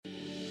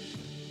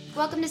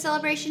Welcome to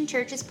Celebration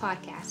Church's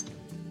podcast.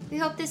 We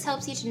hope this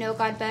helps you to know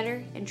God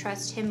better and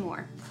trust Him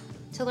more.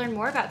 To learn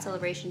more about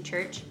Celebration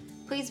Church,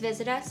 please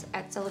visit us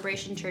at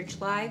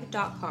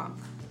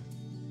celebrationchurchlive.com.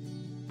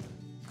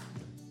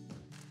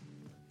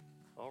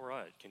 All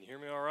right, can you hear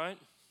me all right?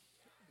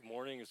 Good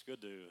morning, it's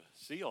good to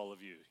see all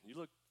of you. You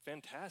look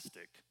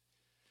fantastic.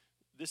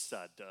 This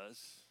side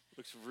does.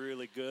 Looks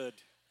really good.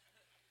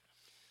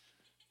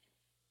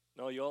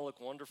 No, you all look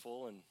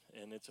wonderful, and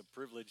it's a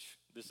privilege.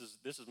 This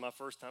is my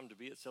first time to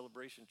be at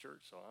Celebration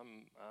Church, so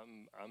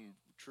I'm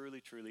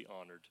truly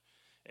honored.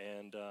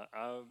 And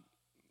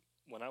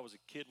when I was a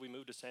kid, we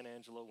moved to San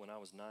Angelo when I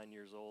was 9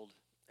 years old,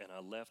 and I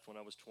left when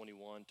I was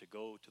 21 to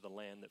go to the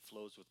land that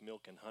flows with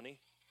milk and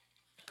honey,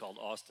 called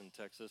Austin,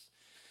 Texas,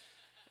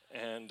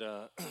 and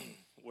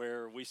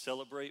where we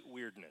celebrate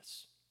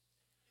weirdness.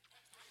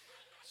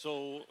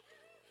 So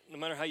no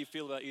matter how you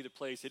feel about either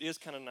place, it is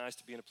kind of nice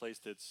to be in a place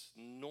that's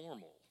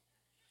normal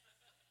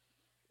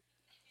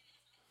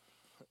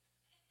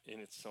in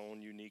its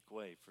own unique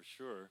way, for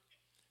sure.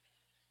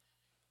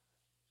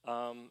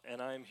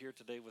 And I am here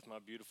today with my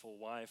beautiful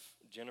wife,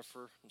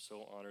 Jennifer. I'm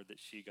so honored that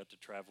she got to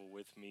travel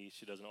with me.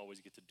 She doesn't always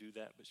get to do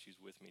that, but she's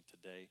with me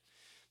today.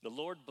 The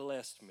Lord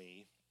blessed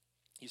me.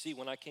 You see,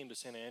 when I came to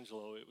San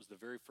Angelo, it was the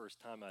very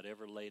first time I'd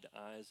ever laid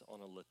eyes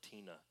on a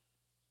Latina.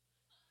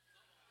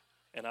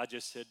 And I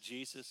just said,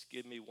 Jesus,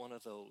 give me one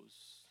of those.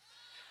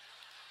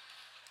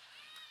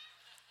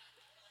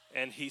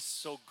 And He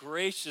so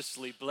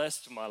graciously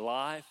blessed my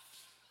life.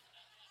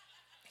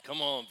 Come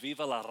on,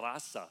 viva la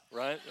raza,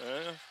 right?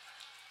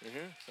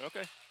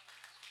 Okay.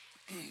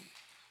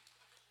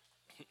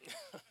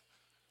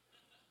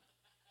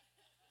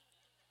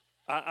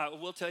 I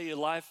will tell you,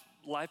 life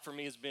for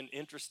me has been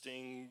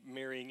interesting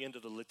marrying into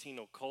the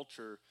Latino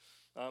culture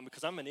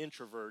because I'm an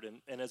introvert.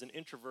 And as an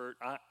introvert,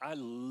 I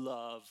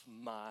love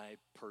my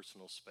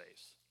personal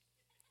space.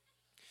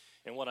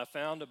 And what I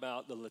found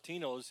about the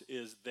Latinos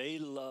is they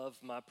love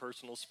my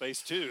personal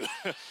space too.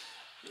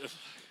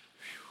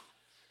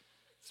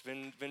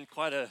 It's been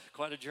quite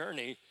a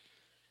journey.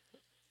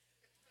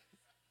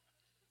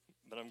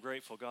 But I'm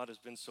grateful. God has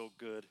been so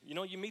good. You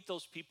know, you meet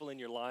those people in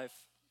your life,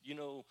 you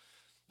know,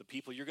 the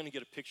people, you're going to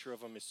get a picture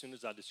of them as soon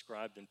as I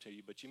describe them to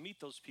you, but you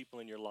meet those people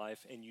in your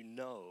life and you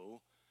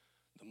know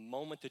the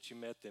moment that you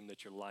met them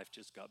that your life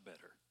just got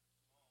better.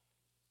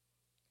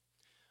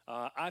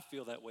 I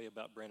feel that way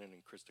about Brandon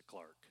and Krista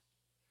Clark.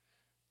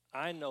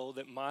 I know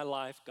that my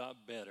life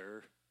got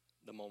better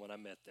the moment I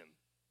met them.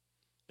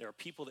 There are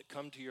people that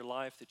come to your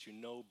life that you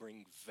know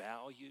bring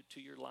value to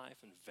your life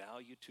and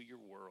value to your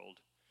world.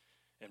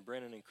 And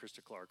Brandon and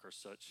Krista Clark are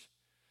such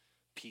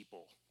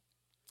people.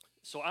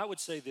 So I would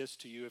say this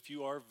to you, if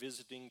you are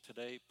visiting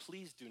today,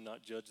 please do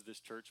not judge this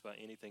church by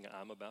anything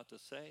I'm about to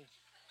say.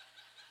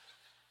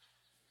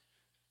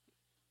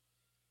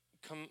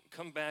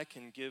 Come back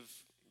and give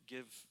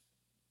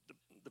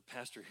the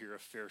pastor here a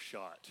fair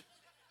shot.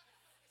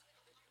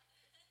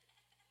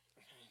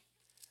 Okay.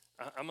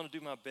 I'm going to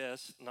do my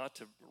best not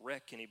to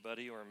wreck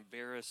anybody or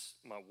embarrass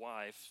my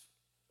wife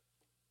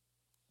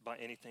by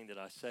anything that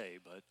I say,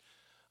 but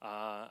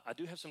I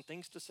do have some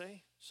things to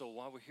say, so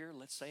while we're here,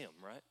 let's say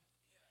them, right?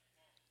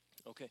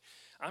 Okay,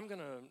 I'm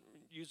going to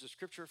use a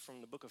scripture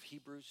from the book of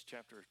Hebrews,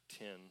 chapter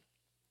 10.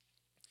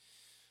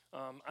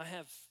 I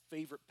have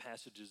favorite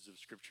passages of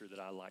scripture that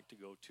I like to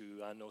go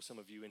to. I know some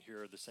of you in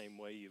here are the same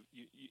way.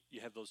 You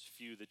have those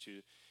few that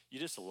you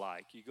just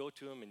like. You go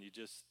to them and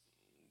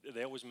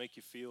they always make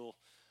you feel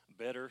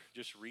better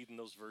just reading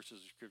those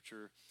verses of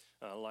scripture,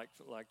 like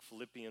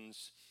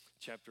Philippians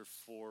chapter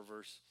 4,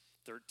 verse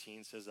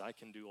 13 says, I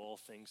can do all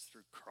things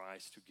through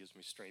Christ who gives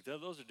me strength.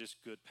 Those are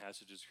just good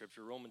passages of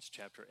scripture. Romans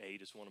chapter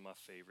 8 is one of my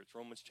favorites.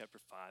 Romans chapter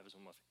 5 is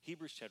one of my favorites.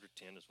 Hebrews chapter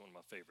 10 is one of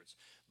my favorites.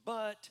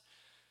 But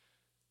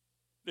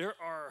there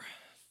are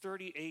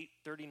 38,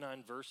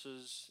 39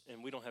 verses,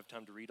 and we don't have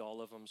time to read all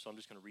of them, so I'm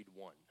just going to read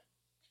one.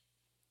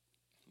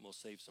 We'll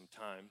save some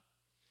time.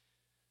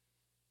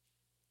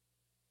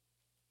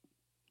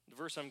 The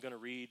verse I'm going to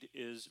read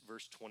is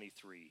verse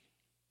 23.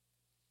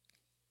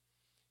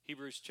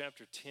 Hebrews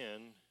chapter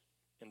 10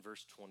 and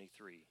verse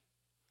 23. It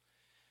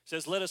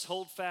says, let us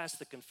hold fast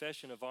the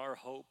confession of our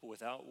hope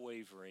without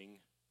wavering,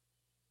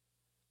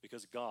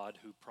 because God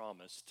who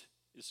promised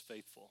is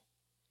faithful.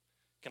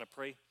 Can I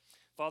pray?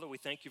 Father, we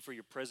thank you for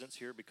your presence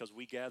here because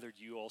we gathered,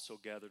 you also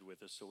gathered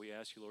with us. So we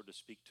ask you, Lord, to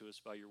speak to us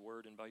by your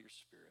word and by your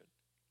spirit.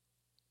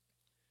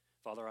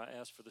 Father, I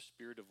ask for the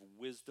spirit of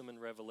wisdom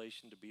and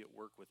revelation to be at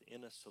work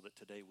within us so that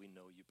today we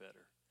know you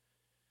better.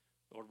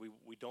 Lord,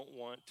 we don't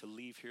want to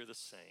leave here the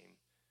same,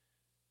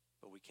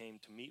 but we came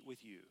to meet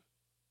with you.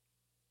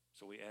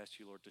 So we ask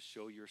you, Lord, to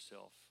show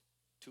yourself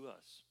to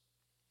us.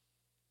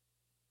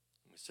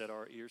 And we set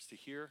our ears to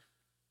hear,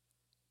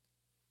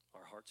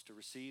 our hearts to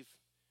receive.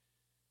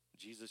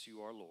 Jesus,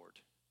 you are Lord.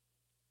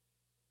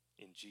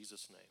 In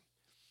Jesus' name,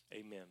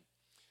 amen.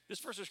 This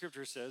verse of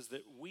scripture says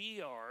that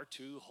we are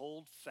to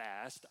hold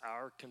fast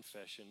our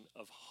confession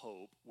of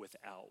hope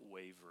without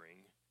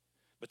wavering.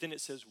 But then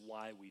it says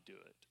why we do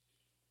it.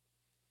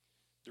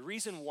 The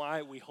reason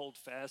why we hold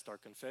fast our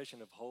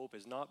confession of hope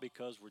is not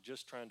because we're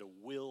just trying to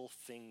will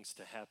things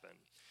to happen.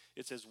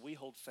 It says we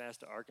hold fast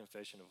to our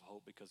confession of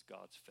hope because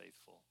God's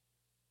faithful.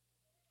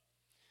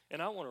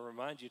 And I want to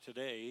remind you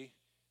today,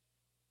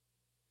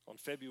 on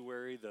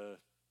February the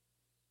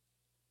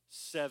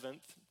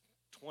 7th,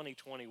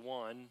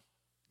 2021,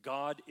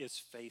 God is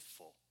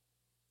faithful.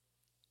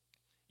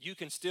 You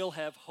can still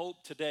have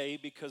hope today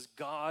because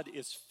God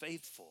is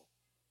faithful.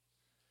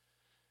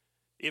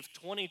 If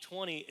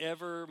 2020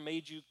 ever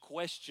made you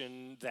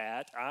question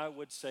that, I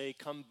would say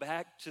come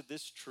back to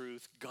this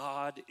truth.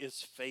 God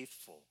is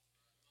faithful.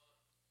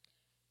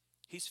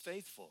 He's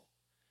faithful.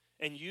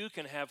 And you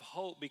can have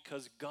hope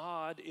because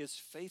God is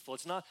faithful.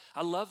 It's not,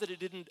 I love that it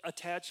didn't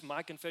attach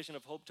my confession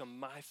of hope to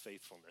my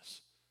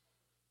faithfulness.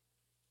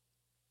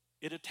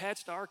 It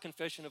attached our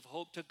confession of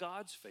hope to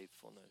God's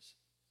faithfulness.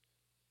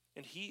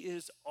 And He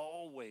is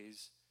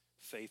always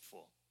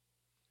faithful.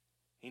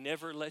 He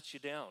never lets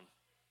you down.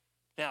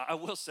 Now, I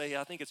will say,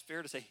 I think it's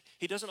fair to say,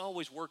 He doesn't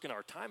always work in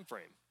our time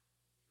frame.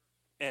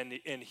 And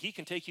He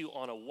can take you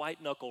on a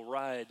white-knuckle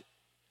ride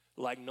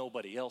like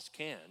nobody else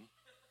can.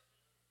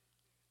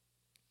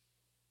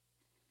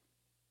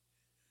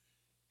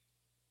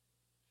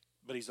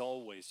 But He's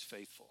always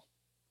faithful.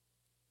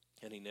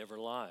 And He never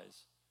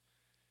lies.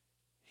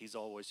 He's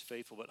always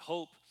faithful. But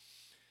hope,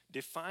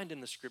 defined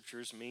in the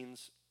Scriptures,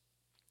 means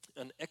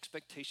an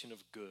expectation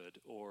of good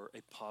or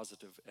a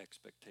positive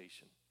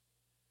expectation.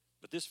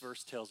 But this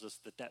verse tells us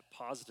that that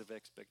positive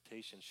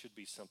expectation should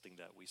be something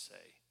that we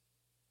say.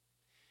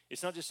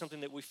 It's not just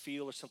something that we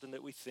feel or something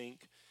that we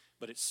think,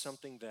 but it's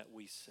something that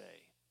we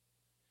say.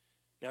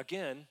 Now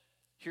again,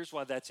 here's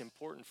why that's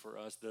important for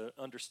us. The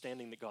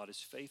understanding that God is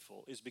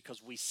faithful is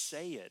because we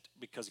say it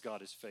because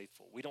God is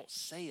faithful. We don't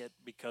say it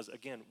because,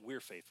 again,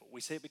 we're faithful.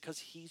 We say it because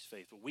He's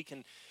faithful.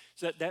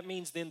 So that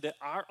means then that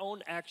our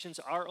own actions,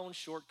 our own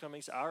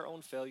shortcomings, our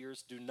own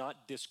failures do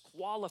not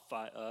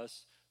disqualify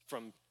us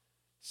from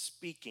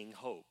speaking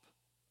hope.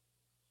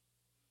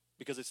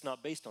 Because it's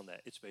not based on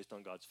that. It's based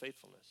on God's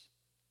faithfulness.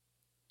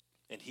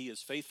 And He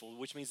is faithful,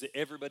 which means that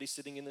everybody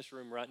sitting in this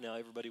room right now,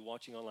 everybody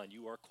watching online,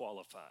 you are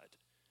qualified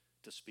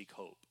to speak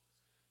hope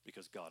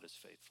because God is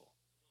faithful.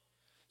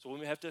 So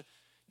we have to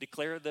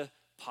declare the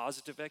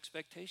positive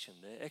expectation,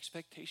 the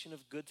expectation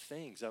of good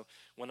things.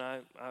 When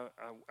I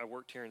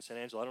worked here in San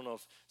Angelo, I don't know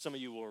if some of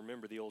you will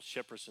remember the old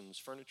Shepperson's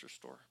furniture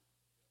store.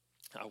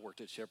 I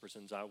worked at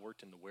Shepperson's. I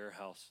worked in the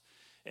warehouse.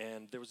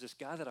 And there was this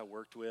guy that I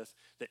worked with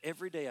that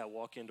every day I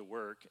walk into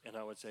work and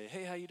I would say,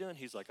 "Hey, how you doing?"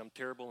 He's like, "I'm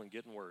terrible and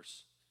getting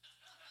worse."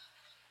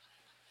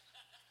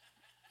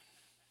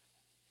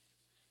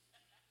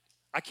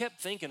 I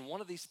kept thinking one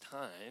of these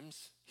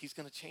times he's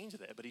going to change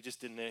that, but he just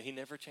didn't. He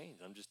never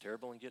changed. "I'm just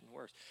terrible and getting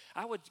worse."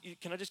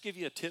 Can I just give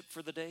you a tip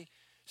for the day?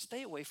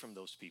 Stay away from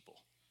those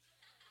people.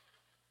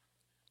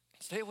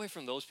 Stay away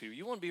from those people.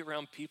 You want to be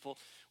around people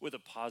with a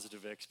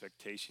positive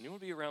expectation. You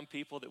want to be around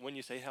people that when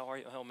you say, "How are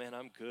you?" "Oh man,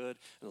 I'm good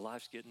and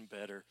life's getting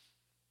better."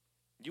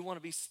 You want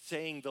to be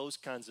saying those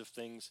kinds of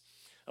things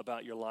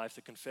about your life.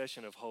 The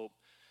confession of hope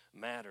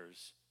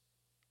matters.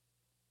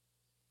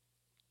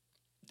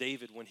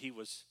 David, when he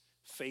was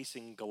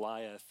facing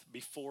Goliath,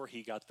 before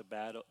he got the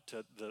battle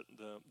to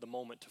the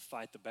moment to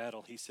fight the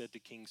battle, he said to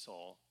King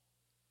Saul,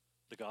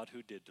 "The God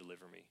who did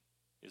deliver me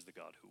is the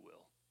God who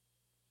will."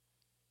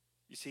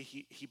 You see,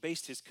 he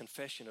based his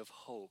confession of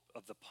hope,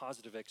 of the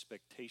positive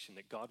expectation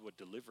that God would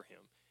deliver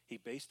him. He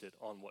based it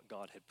on what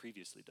God had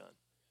previously done.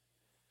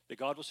 That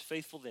God was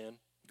faithful then,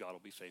 God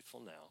will be faithful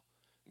now.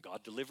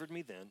 God delivered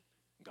me then,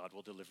 God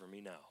will deliver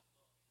me now.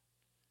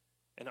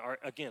 And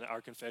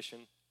our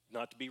confession,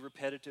 not to be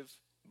repetitive,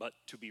 but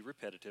to be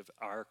repetitive,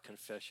 our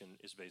confession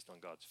is based on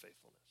God's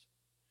faithfulness.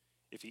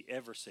 If He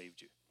ever saved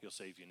you, He'll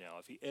save you now.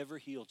 If He ever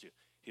healed you,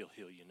 He'll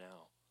heal you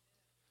now.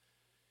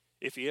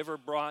 If He ever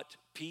brought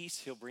peace,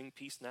 He'll bring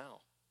peace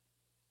now.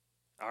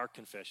 Our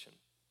confession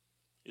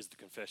is the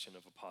confession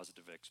of a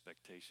positive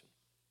expectation.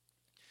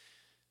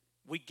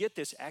 We get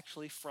this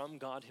actually from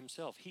God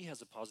Himself. He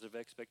has a positive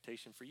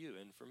expectation for you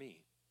and for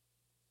me.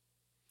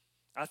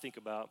 I think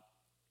about,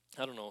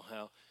 I don't know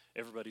how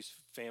everybody's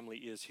family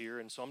is here,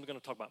 and so I'm going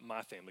to talk about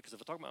my family, because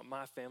if I talk about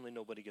my family,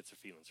 nobody gets their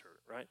feelings hurt,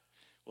 right?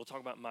 We'll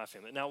talk about my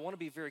family. Now, I want to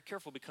be very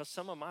careful because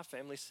some of my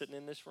family's sitting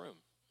in this room,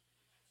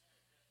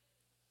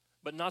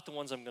 but not the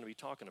ones I'm going to be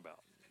talking about.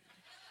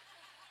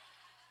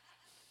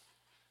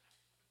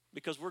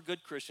 Because we're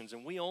good Christians,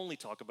 and we only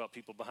talk about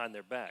people behind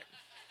their back.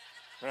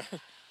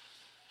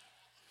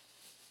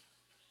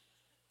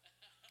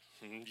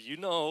 You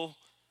know,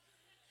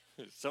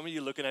 some of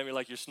you looking at me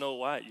like you're Snow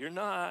White. You're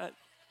not.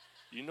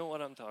 You know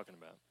what I'm talking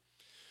about.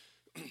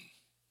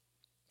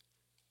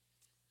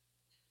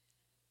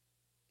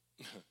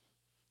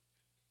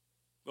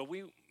 But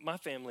my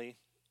family,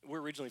 we're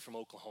originally from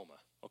Oklahoma.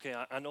 Okay,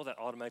 I know that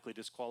automatically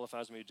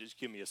disqualifies me. Just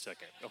give me a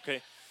second,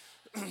 okay?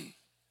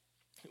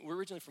 We're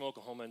originally from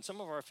Oklahoma, and some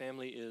of our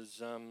family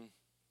is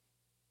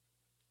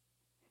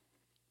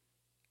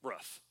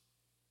rough.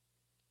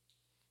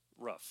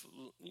 rough.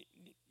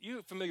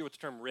 You're familiar with the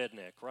term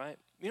redneck, right?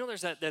 You know,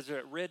 there's that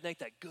redneck,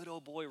 that good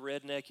old boy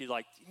redneck. You're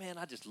like, man,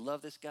 I just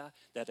love this guy.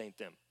 That ain't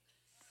them.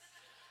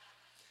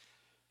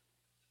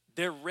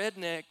 They're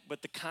redneck,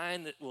 but the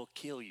kind that will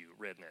kill you,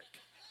 redneck.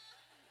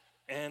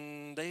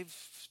 And they've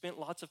spent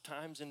lots of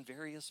times in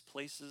various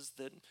places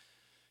that,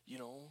 you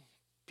know,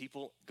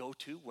 people go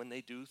to when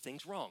they do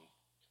things wrong.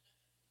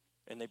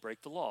 And they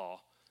break the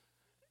law.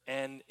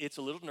 And it's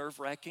a little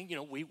nerve-wracking. You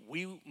know,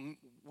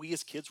 we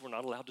as kids were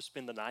not allowed to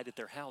spend the night at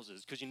their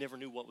houses because you never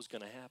knew what was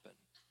going to happen.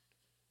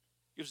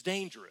 It was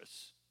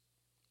dangerous.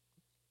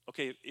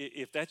 Okay,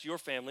 if that's your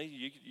family,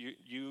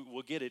 you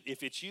will get it.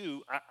 If it's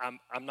you,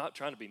 I'm not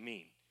trying to be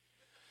mean.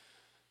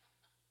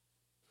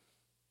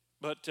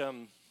 But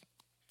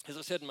as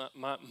I said,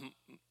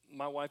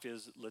 my wife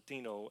is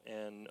Latino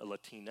and a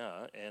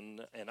Latina,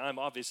 and I'm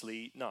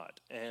obviously not.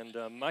 And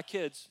my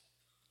kids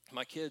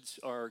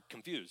are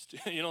confused.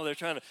 You know, they're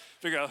trying to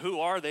figure out who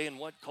are they and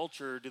what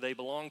culture do they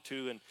belong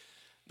to. And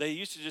they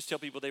used to just tell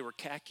people they were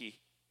khaki.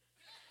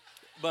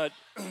 But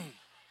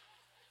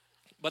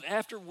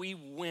after we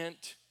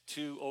went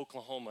to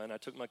Oklahoma, and I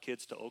took my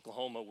kids to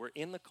Oklahoma, we're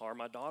in the car.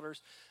 My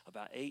daughter's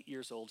about 8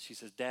 years old. She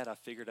says, Dad, I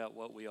figured out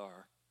what we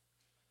are.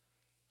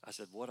 I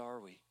said, what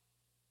are we?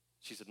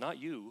 She said, not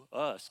you,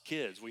 us,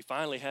 kids. We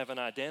finally have an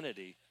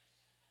identity.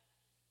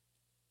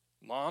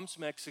 Mom's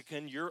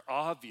Mexican. You're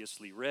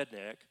obviously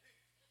redneck.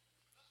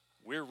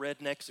 We're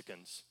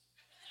rednexicans.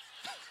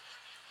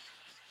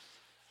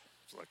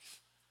 It's like,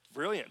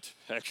 brilliant,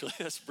 actually.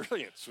 That's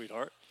brilliant,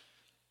 sweetheart.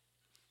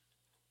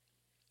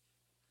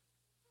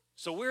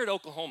 So we're at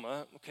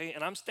Oklahoma, okay,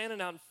 and I'm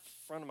standing out in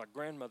front of my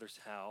grandmother's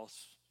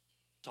house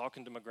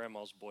talking to my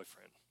grandma's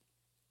boyfriend.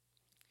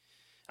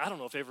 I don't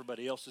know if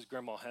everybody else's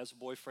grandma has a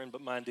boyfriend,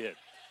 but mine did.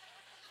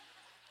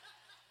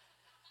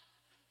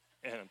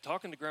 And I'm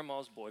talking to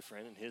grandma's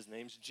boyfriend, and his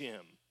name's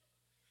Jim.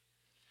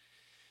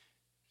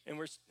 And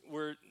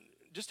we're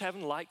just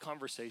having a light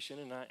conversation,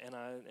 and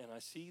I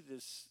see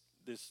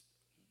this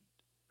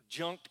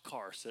junked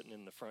car sitting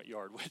in the front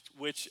yard,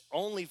 which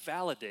only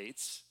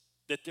validates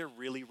that they're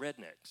really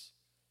rednecks.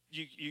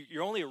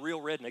 You're only a real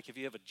redneck if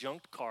you have a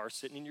junked car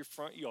sitting in your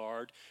front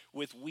yard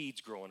with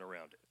weeds growing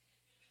around it.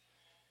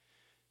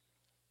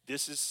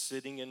 This is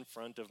sitting in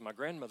front of my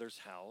grandmother's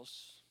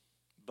house,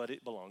 but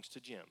it belongs to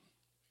Jim.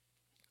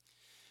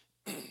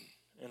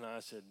 And I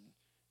said,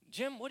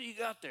 Jim, what do you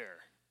got there?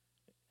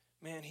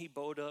 Man, he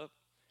bowed up.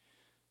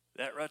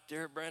 That right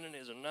there, Brandon,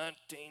 is a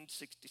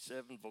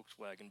 1967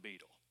 Volkswagen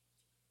Beetle.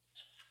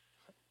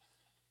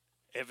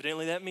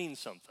 Evidently that means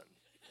something.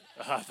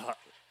 I thought,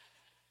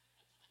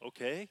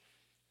 okay,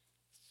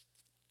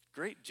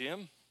 great,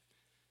 Jim.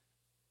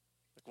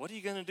 Like, what are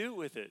you going to do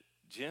with it,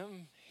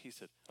 Jim? He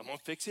said, I'm going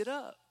to fix it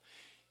up.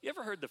 You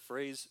ever heard the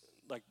phrase,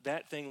 like,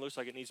 that thing looks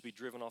like it needs to be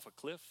driven off a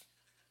cliff?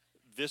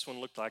 This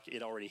one looked like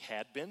it already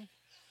had been.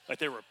 Like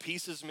there were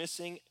pieces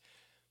missing.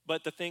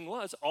 But the thing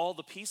was, all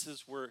the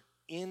pieces were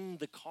in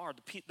the car.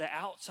 The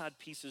outside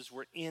pieces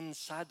were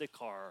inside the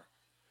car.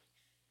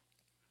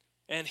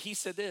 And he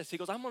said this. He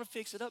goes, I'm going to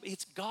fix it up.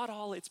 It's got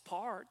all its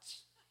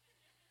parts.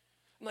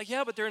 I'm like,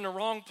 yeah, but they're in the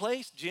wrong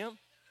place, Jim.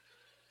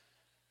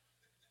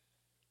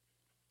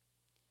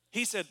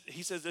 He says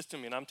this to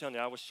me, and I'm telling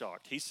you, I was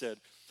shocked. He said,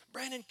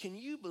 Brandon, can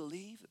you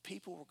believe that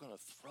people were going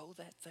to throw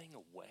that thing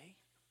away?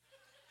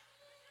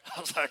 I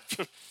was like,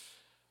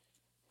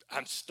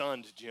 I'm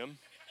stunned, Jim.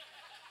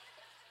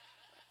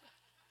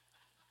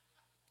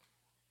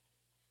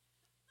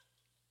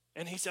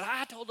 And he said,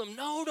 I told them,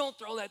 no, don't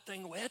throw that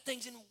thing away. That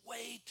thing's in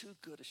way too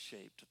good a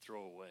shape to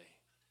throw away.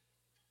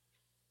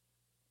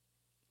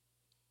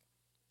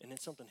 And then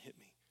something hit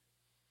me.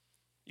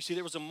 You see,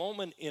 there was a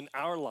moment in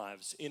our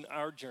lives, in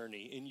our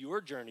journey, in your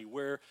journey,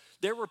 where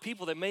there were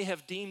people that may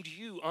have deemed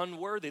you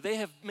unworthy.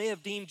 They may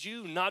have deemed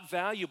you not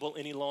valuable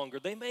any longer.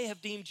 They may have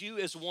deemed you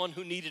as one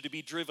who needed to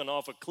be driven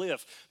off a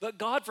cliff. But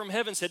God from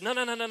heaven said,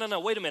 no,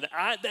 wait a minute.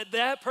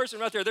 That person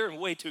right there, they're in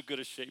way too good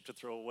a shape to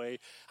throw away.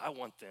 I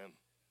want them.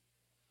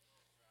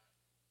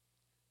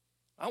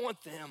 I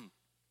want them.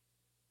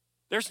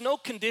 There's no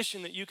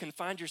condition that you can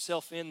find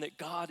yourself in that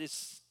God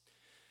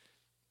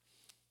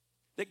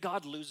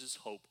loses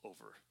hope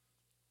over.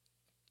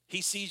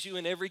 He sees you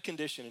in every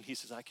condition and he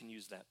says, I can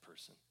use that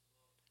person.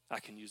 I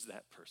can use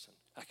that person.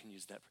 I can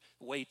use that.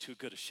 Way too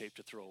good a shape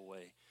to throw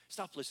away.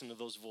 Stop listening to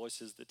those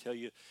voices that tell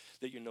you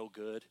that you're no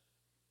good.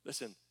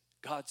 Listen,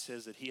 God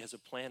says that he has a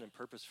plan and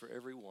purpose for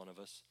every one of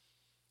us.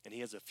 And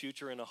he has a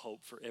future and a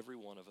hope for every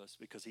one of us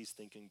because he's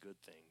thinking good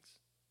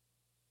things.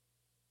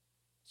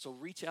 So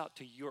reach out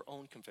to your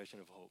own confession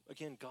of hope.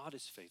 Again, God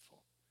is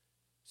faithful.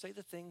 Say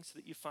the things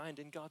that you find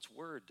in God's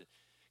word.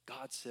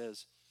 God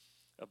says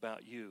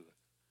about you.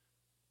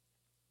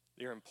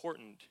 They're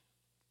important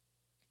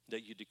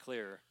that you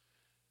declare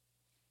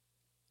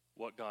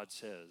what God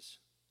says.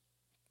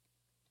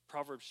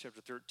 Proverbs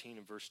chapter 13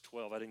 and verse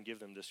 12. I didn't give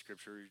them this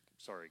scripture.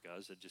 Sorry,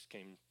 guys, it just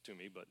came to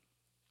me. But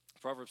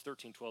Proverbs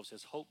 13:12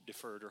 says, hope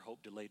deferred or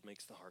hope delayed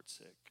makes the heart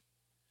sick.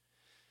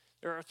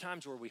 There are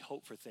times where we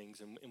hope for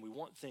things and we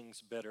want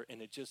things better,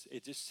 and it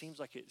just seems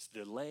like it's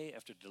delay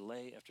after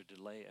delay after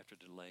delay after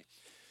delay.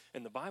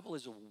 And the Bible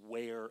is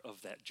aware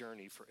of that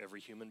journey for every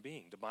human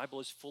being. The Bible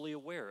is fully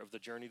aware of the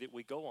journey that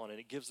we go on, and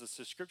it gives us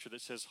the scripture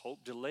that says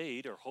hope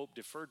delayed or hope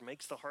deferred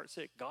makes the heart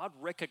sick. God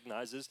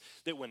recognizes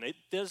that when it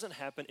doesn't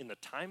happen in the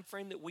time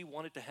frame that we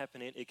want it to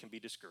happen in, it can be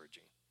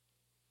discouraging.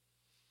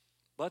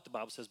 But the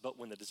Bible says, but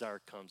when the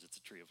desire comes, it's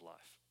a tree of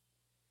life.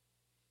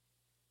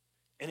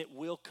 And it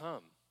will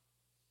come.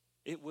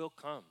 It will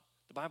come.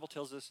 The Bible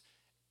tells us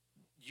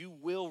you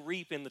will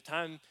reap in the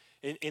time,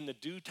 in the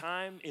due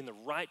time, in the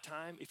right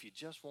time, if you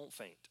just won't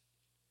faint.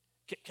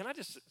 Can I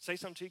just say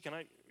something to you? Can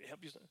I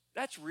help you?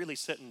 That's really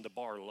setting the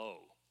bar low.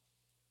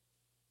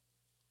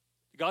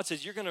 God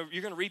says you're gonna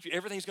reap,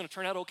 everything's gonna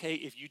turn out okay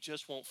if you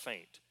just won't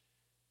faint.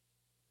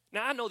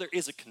 Now I know there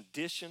is a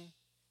condition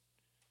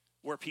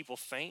where people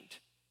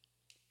faint,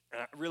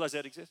 and I realize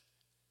that exists.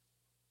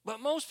 But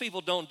most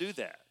people don't do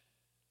that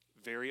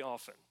very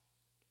often.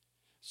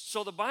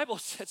 So the Bible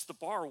sets the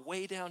bar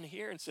way down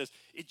here and says,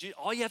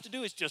 all you have to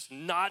do is just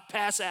not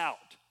pass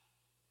out.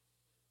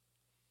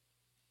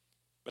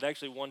 But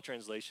actually one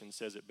translation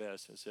says it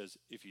best. It says,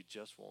 if you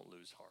just won't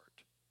lose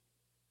heart.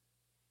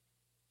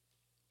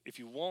 If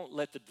you won't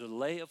let the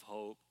delay of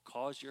hope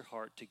cause your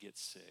heart to get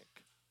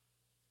sick.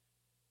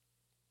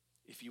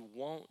 If you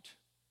won't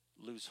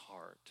lose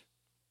heart,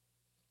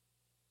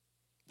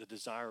 the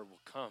desire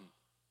will come.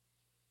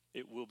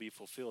 It will be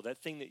fulfilled. That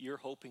thing that you're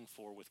hoping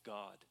for with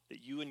God,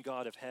 that you and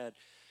God have had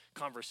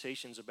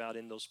conversations about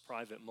in those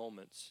private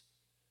moments,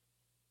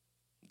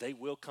 they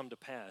will come to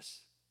pass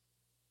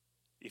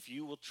if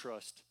you will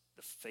trust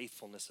the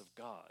faithfulness of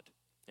God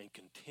and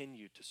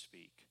continue to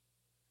speak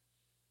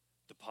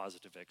the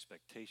positive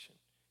expectation.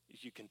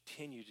 If you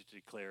continue to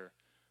declare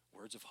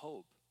words of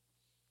hope.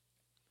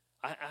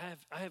 I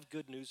have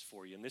good news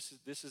for you, and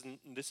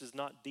this is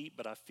not deep,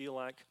 but I feel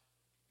like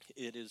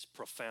it is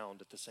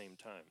profound at the same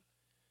time.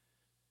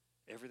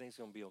 Everything's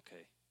going to be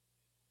okay.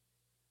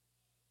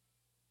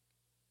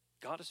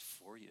 God is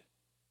for you.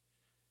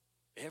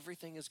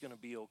 Everything is going to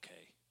be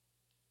okay.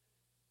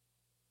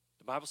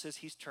 The Bible says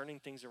he's turning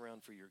things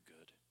around for your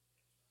good.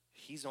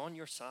 He's on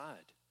your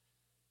side.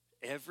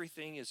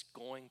 Everything is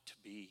going to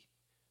be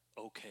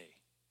okay.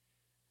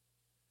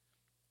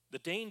 The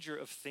danger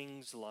of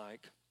things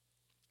like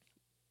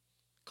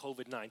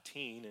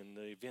COVID-19 and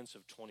the events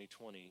of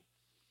 2020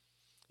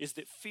 is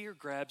that fear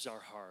grabs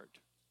our heart.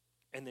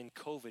 And then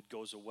COVID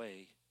goes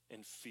away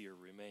and fear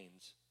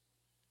remains.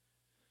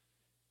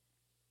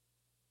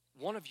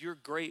 One of your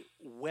great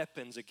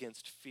weapons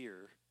against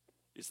fear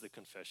is the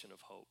confession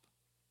of hope.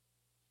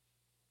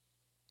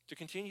 To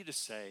continue to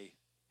say,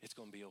 it's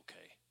going to be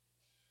okay.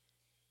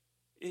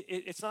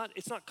 It's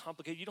not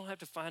complicated. You don't have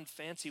to find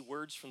fancy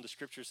words from the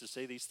scriptures to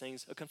say these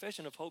things. A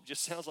confession of hope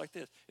just sounds like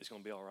this. It's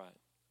going to be all right.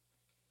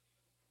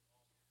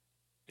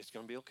 It's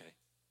going to be okay.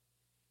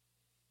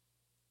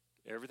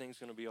 Everything's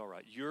going to be all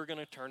right. You're going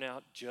to turn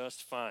out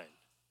just fine.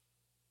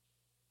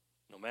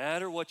 No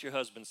matter what your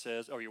husband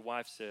says or your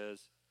wife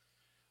says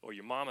or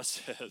your mama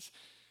says,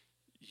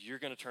 you're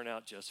going to turn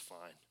out just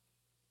fine.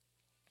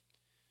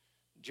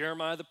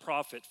 Jeremiah the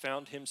prophet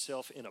found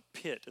himself in a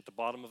pit at the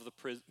bottom of the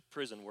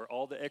prison where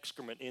all the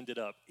excrement ended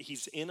up.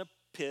 He's in a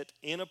pit,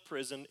 in a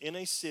prison, in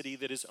a city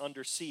that is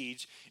under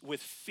siege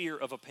with fear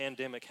of a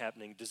pandemic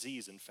happening,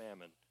 disease and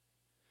famine.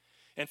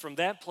 And from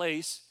that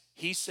place,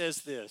 he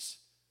says this,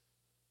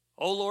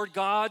 "Oh Lord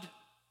God,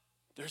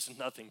 there's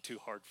nothing too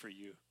hard for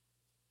you."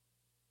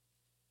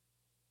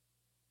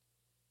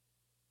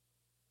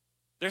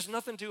 There's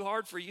nothing too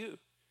hard for you.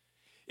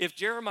 If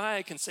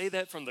Jeremiah can say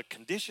that from the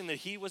condition that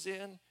he was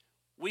in,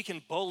 we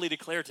can boldly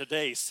declare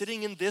today,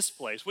 sitting in this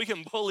place, we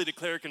can boldly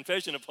declare a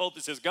confession of hope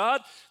that says,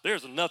 God,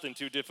 there's nothing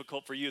too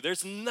difficult for you.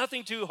 There's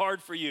nothing too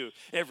hard for you.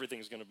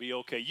 Everything's going to be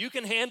okay. You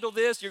can handle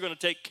this. You're going to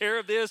take care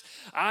of this.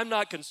 I'm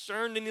not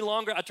concerned any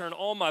longer. I turn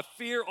all my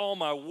fear, all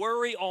my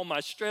worry, all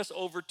my stress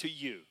over to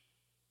you.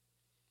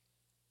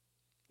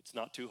 It's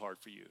not too hard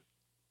for you.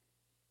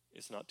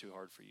 It's not too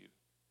hard for you.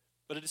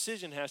 But a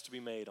decision has to be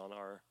made on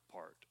our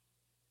part.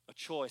 A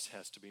choice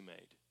has to be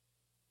made.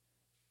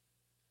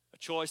 A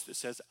choice that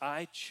says,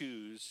 I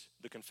choose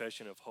the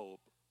confession of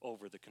hope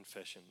over the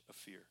confession of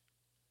fear.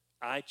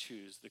 I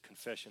choose the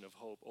confession of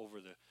hope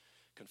over the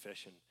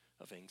confession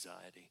of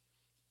anxiety.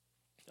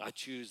 I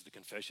choose the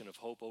confession of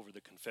hope over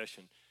the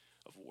confession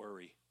of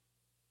worry.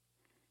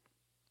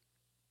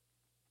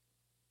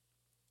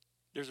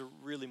 There's a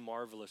really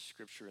marvelous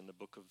scripture in the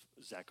book of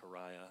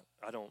Zechariah.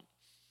 I don't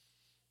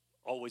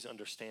always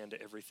understand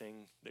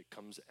everything that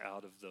comes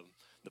out of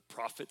the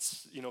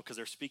prophets, because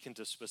they're speaking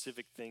to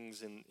specific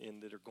things in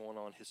that are going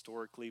on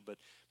historically, but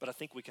I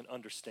think we can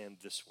understand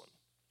this one.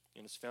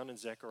 And it's found in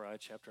Zechariah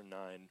chapter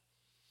 9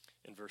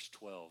 and verse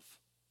 12.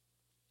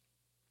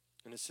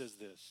 And it says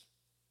this,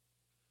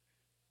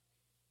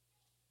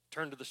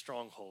 "Turn to the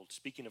stronghold,"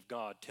 speaking of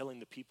God, telling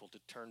the people to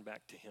turn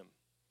back to him.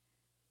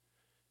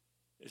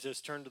 It says,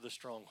 "Turn to the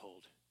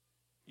stronghold,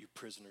 you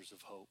prisoners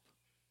of hope."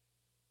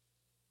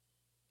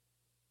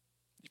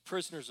 You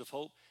prisoners of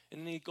hope.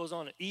 And then he goes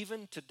on,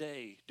 even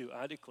today do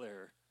I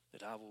declare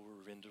that I will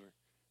render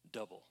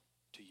double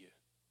to you.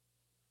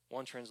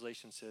 One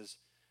translation says,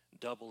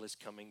 double is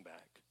coming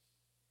back.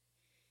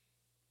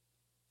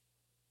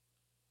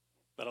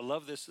 But I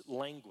love this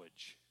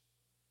language.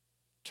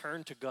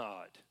 Turn to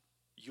God,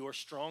 your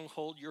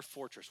stronghold, your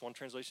fortress. One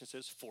translation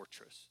says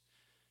fortress.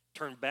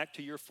 Turn back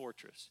to your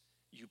fortress,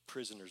 you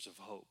prisoners of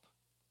hope.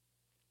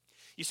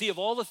 You see, of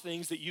all the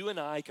things that you and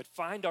I could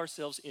find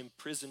ourselves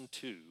imprisoned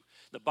to,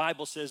 the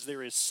Bible says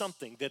there is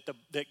something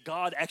that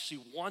God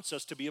actually wants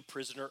us to be a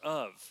prisoner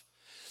of.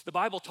 The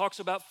Bible talks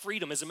about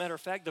freedom. As a matter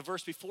of fact, the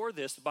verse before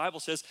this, the Bible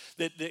says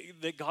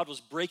that God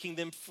was breaking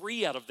them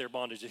free out of their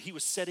bondage. That he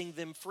was setting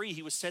them free.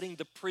 He was setting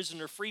the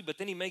prisoner free. But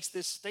then he makes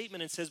this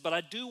statement and says, but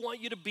I do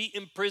want you to be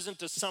imprisoned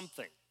to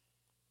something.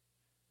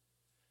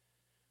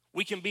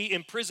 We can be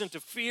imprisoned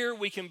to fear.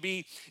 We can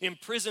be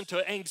imprisoned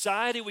to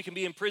anxiety. We can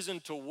be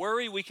imprisoned to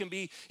worry. We can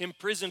be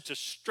imprisoned to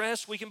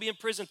stress. We can be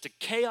imprisoned to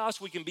chaos.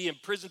 We can be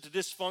imprisoned to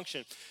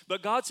dysfunction.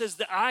 But God says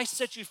that I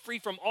set you free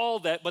from all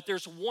that, but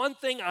there's one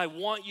thing I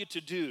want you to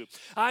do.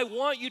 I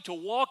want you to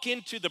walk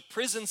into the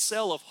prison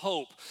cell of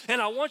hope, and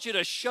I want you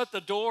to shut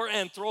the door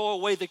and throw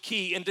away the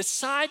key and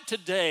decide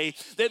today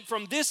that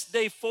from this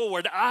day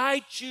forward,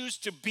 I choose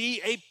to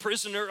be a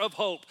prisoner of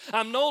hope.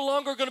 I'm no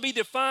longer going to be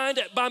defined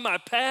by my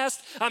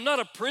past. I'm not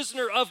a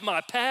prisoner of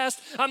my past.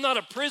 I'm not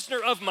a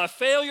prisoner of my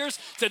failures.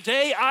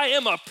 Today, I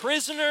am a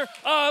prisoner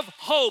of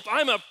hope.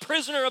 I'm a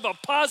prisoner of a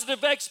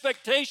positive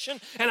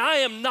expectation, and I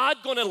am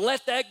not going to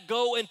let that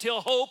go until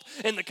hope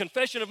and the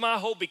confession of my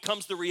hope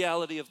becomes the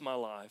reality of my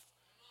life.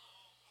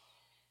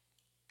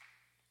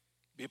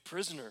 Be a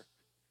prisoner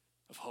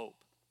of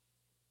hope.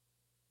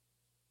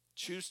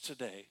 Choose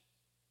today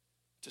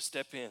to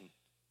step in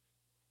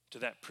to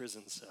that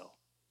prison cell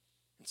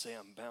and say,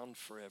 I'm bound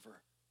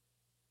forever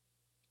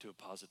to a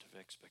positive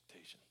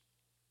expectation.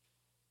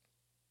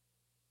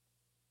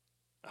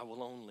 I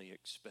will only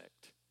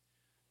expect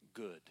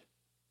good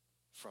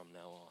from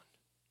now on.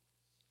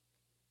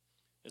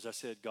 As I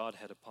said, God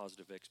had a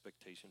positive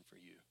expectation for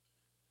you.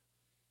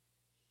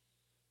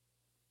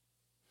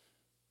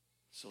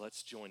 So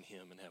let's join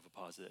him and have a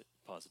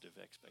positive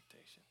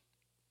expectation.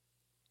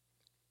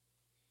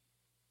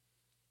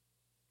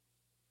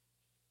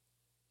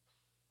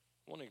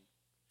 I want to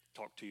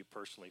talk to you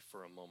personally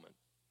for a moment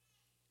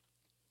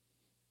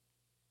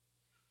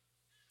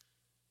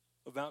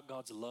about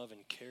God's love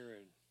and care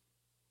and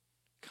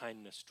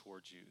kindness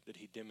towards you that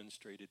he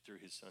demonstrated through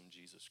his son,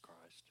 Jesus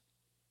Christ.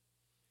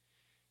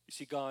 You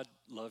see, God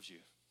loves you.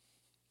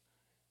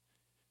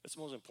 That's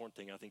the most important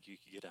thing I think you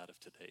can get out of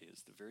today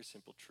is the very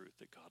simple truth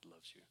that God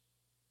loves you.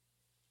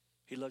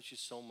 He loves you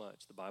so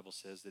much, the Bible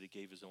says, that he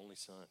gave his only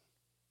son.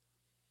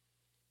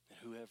 And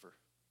whoever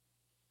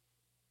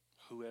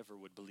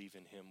would believe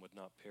in him would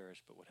not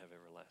perish but would have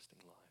everlasting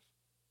life.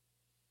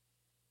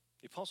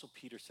 The Apostle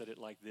Peter said it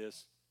like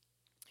this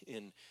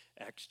in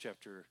Acts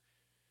chapter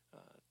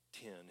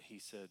 10. He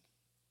said,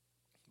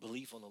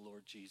 believe on the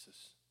Lord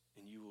Jesus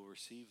and you will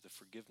receive the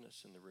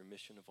forgiveness and the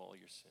remission of all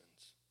your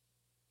sins.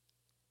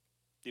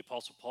 The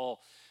Apostle Paul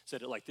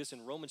said it like this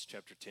in Romans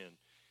chapter 10.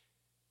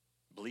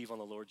 Believe on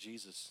the Lord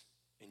Jesus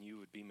and you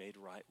would be made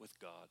right with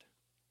God.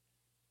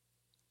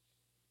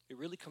 It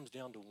really comes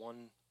down to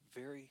one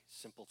very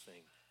simple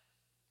thing,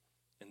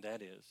 and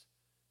that is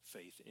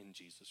faith in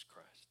Jesus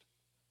Christ.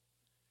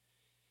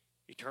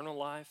 Eternal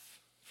life,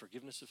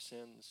 forgiveness of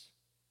sins,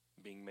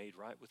 being made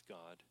right with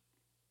God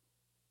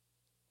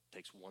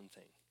takes one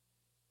thing: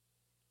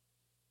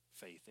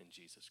 faith in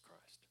Jesus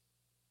Christ.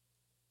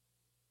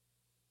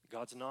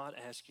 God's not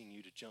asking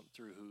you to jump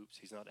through hoops.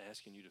 He's not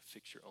asking you to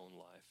fix your own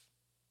life.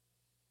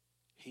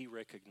 He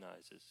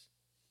recognizes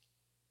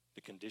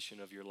the condition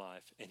of your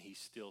life, and he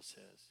still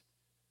says,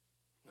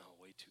 no,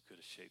 way too good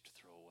a shape to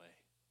throw away.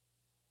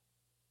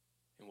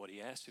 And what he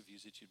asks of you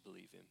is that you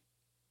believe him.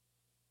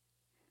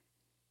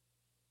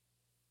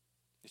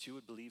 That you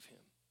would believe him.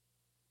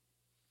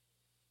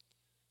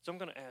 So I'm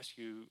going to ask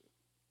you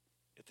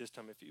at this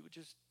time, if you would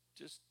just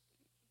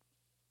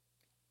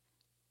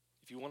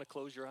if you want to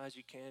close your eyes,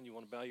 you can. You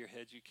want to bow your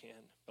heads, you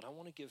can. But I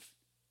want to give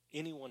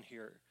anyone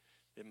here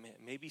that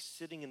may be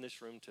sitting in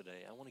this room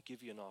today, I want to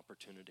give you an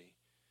opportunity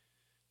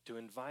to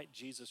invite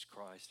Jesus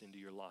Christ into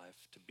your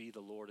life, to be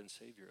the Lord and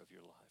Savior of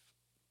your life.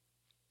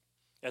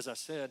 As I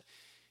said,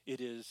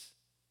 it is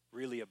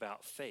really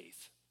about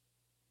faith.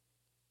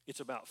 It's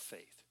about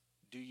faith.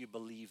 Do you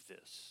believe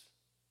this?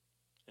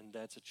 And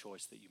that's a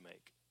choice that you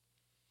make.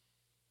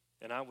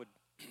 And I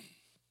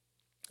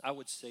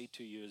would say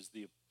to you, as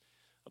the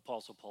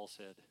Apostle Paul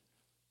said,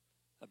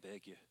 I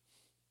beg you,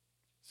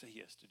 say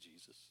yes to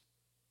Jesus.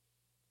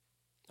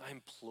 I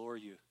implore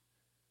you,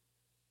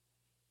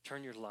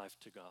 turn your life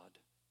to God.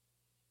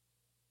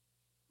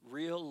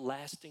 Real,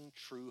 lasting,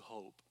 true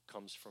hope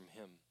comes from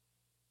him.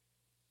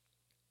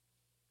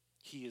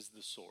 He is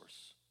the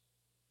source.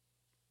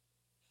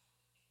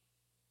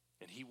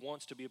 And he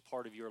wants to be a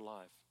part of your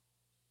life.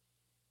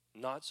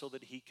 Not so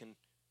that he can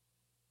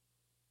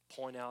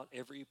point out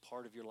every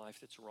part of your life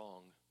that's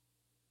wrong,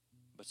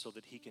 but so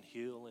that he can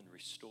heal and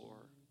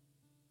restore,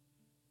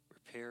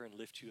 repair and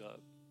lift you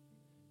up.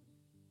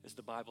 As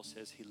the Bible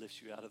says, he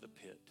lifts you out of the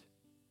pit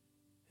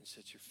and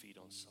sets your feet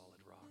on solid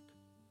rock.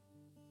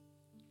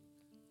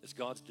 It's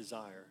God's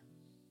desire.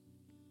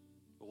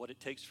 But what it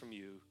takes from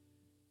you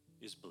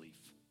is belief,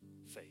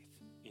 faith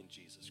in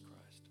Jesus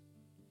Christ.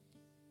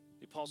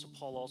 The Apostle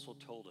Paul also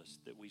told us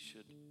that we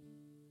should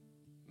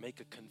make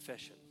a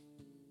confession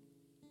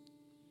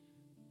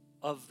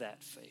of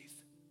that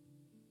faith.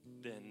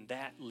 Then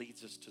that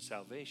leads us to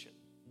salvation.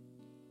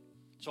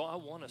 So I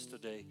want us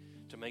today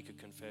to make a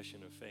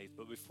confession of faith.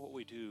 But before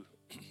we do,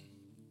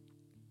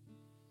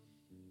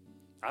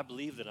 I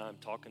believe that I'm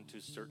talking to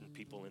certain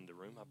people in the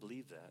room. I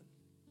believe that.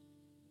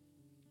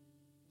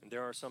 And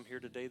there are some here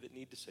today that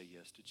need to say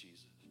yes to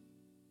Jesus.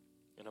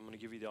 And I'm going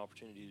to give you the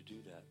opportunity to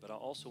do that. But I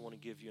also want to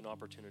give you an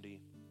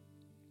opportunity,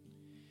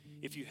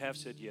 if you have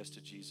said yes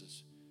to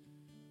Jesus,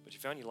 but you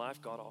found your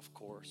life got off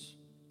course.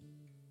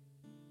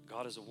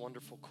 God is a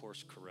wonderful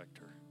course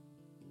corrector.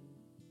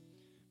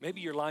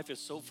 Maybe your life is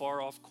so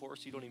far off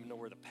course you don't even know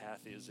where the path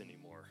is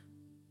anymore.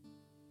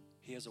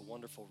 He has a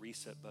wonderful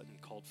reset button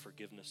called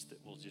forgiveness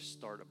that will just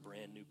start a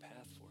brand new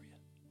path for you.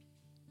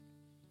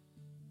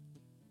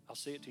 I'll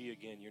say it to you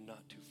again, you're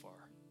not too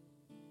far.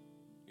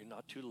 You're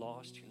not too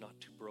lost, you're not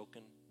too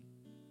broken.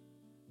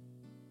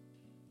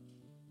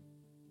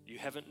 You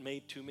haven't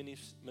made too many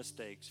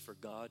mistakes for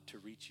God to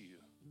reach you,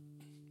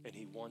 and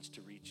he wants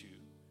to reach you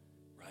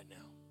right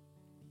now.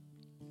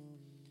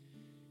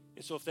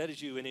 And so if that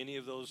is you in any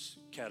of those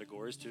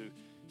categories, to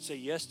say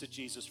yes to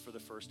Jesus for the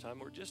first time,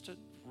 or just to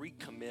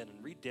recommit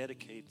and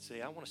rededicate,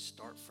 say, I want to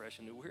start fresh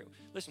and new.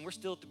 Listen, we're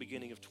still at the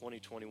beginning of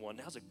 2021.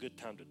 Now's a good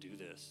time to do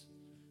this.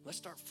 Let's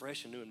start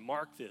fresh and new and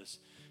mark this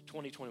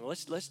 2021.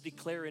 Let's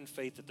declare in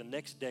faith that the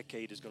next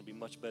decade is going to be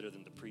much better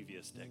than the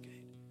previous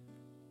decade.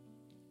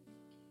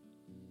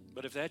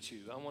 But if that's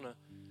you, I want to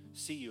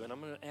see you, and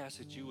I'm going to ask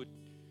that you would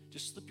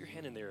just slip your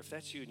hand in there. If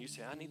that's you and you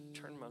say, I need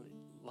to turn my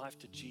life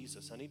to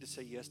Jesus. I need to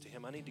say yes to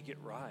him. I need to get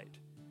right.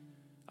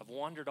 I've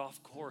wandered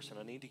off course and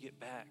I need to get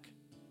back.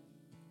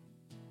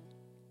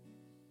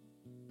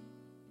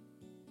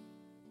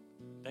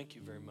 Thank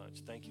you very much.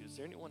 Thank you. Is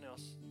there anyone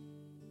else?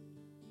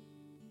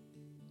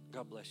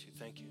 God bless you.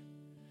 Thank you.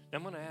 Now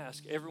I'm going to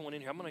ask everyone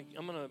in here, I'm going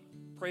to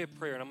pray a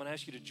prayer, and I'm going to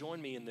ask you to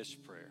join me in this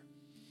prayer.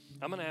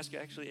 I'm going to ask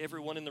actually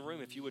everyone in the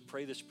room if you would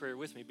pray this prayer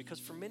with me, because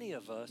for many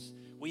of us,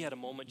 we had a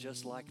moment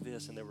just like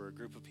this, and there were a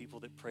group of people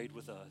that prayed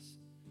with us.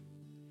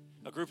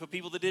 A group of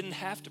people that didn't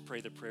have to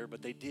pray the prayer,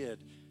 but they did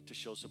to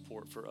show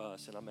support for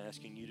us. And I'm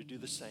asking you to do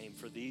the same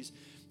for these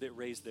that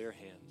raised their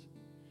hands.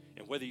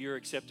 And whether you're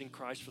accepting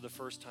Christ for the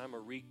first time or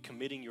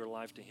recommitting your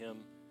life to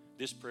him,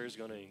 this prayer is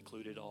going to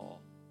include it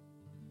all.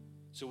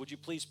 So would you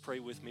please pray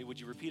with me? Would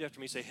you repeat after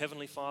me? Say,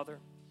 Heavenly Father,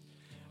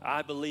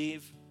 I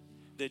believe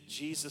that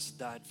Jesus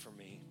died for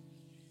me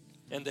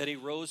and that he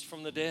rose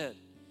from the dead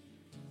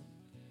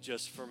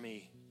just for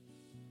me.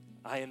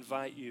 I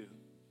invite you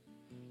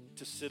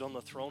to sit on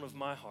the throne of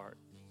my heart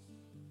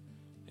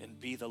and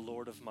be the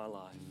Lord of my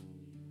life.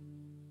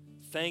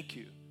 Thank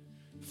you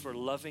for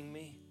loving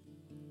me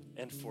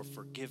and for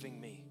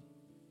forgiving me.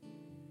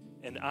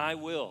 And I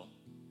will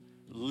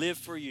live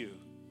for you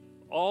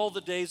all the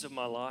days of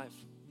my life.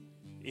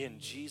 In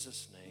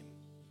Jesus' name,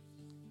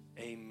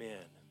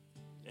 amen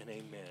and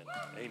amen.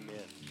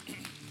 Amen.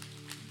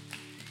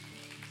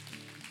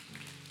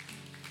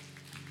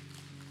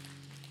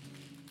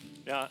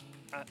 Now,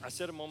 I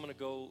said a moment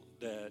ago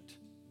that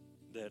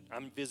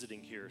I'm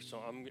visiting here, so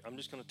I'm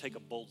just going to take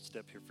a bold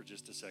step here for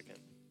just a second,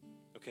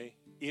 okay?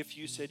 If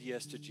you said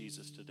yes to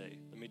Jesus today,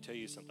 let me tell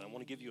you something. I want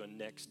to give you a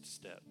next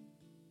step.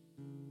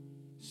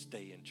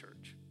 Stay in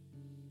church.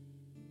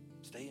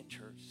 Stay in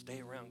church. Stay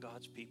around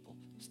God's people.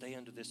 Stay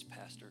under this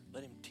pastor.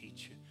 Let him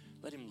teach you.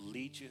 Let him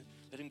lead you.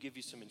 Let him give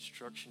you some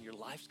instruction. Your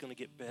life's going to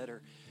get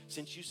better.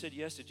 Since you said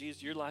yes to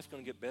Jesus, your life's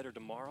going to get better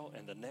tomorrow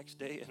and the next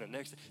day and the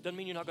next day. Doesn't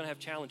mean you're not going to have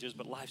challenges,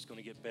 but life's going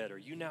to get better.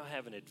 You now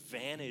have an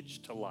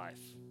advantage to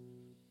life.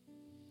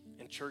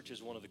 And church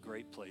is one of the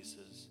great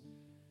places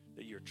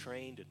that you're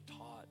trained and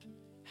taught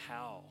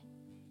how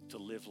to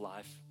live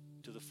life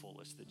to the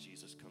fullest that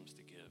Jesus comes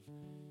to give.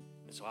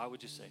 And so I would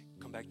just say,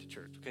 come back to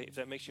church, okay? If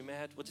that makes you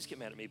mad, well, just get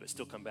mad at me, but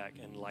still come back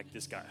and like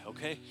this guy,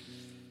 okay?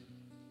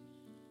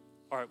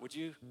 All right, would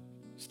you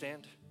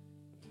stand?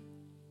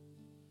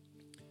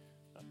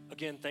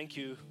 Again, thank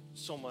you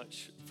so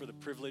much for the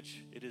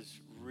privilege. It has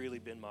really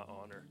been my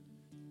honor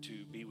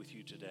to be with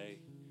you today.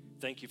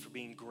 Thank you for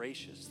being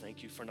gracious.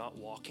 Thank you for not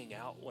walking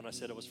out when I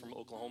said I was from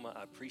Oklahoma.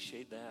 I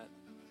appreciate that.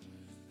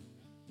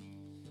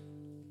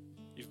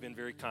 You've been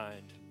very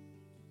kind,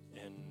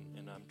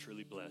 and I'm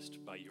truly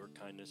blessed by your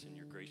kindness and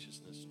your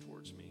graciousness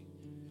towards me.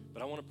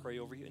 But I want to pray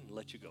over you and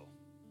let you go.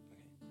 Okay?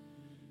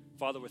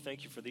 Father, we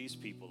thank you for these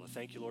people. I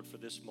thank you, Lord, for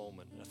this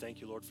moment. I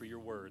thank you, Lord, for your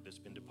word that's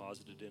been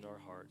deposited in our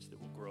hearts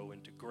that will grow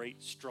into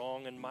great,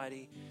 strong, and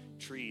mighty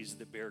trees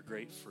that bear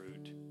great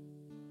fruit.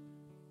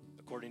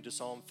 According to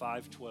Psalm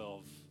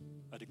 5:12,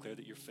 I declare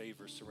that your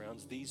favor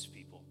surrounds these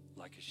people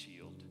like a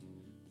shield.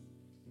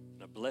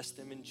 And I bless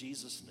them in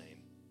Jesus' name.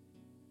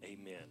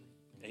 Amen.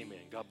 Amen.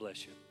 God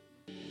bless you.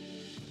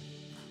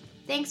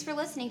 Thanks for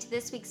listening to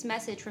this week's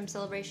message from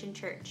Celebration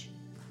Church.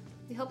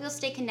 We hope you'll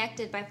stay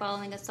connected by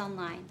following us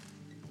online.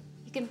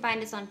 You can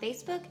find us on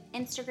Facebook,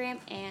 Instagram,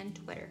 and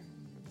Twitter.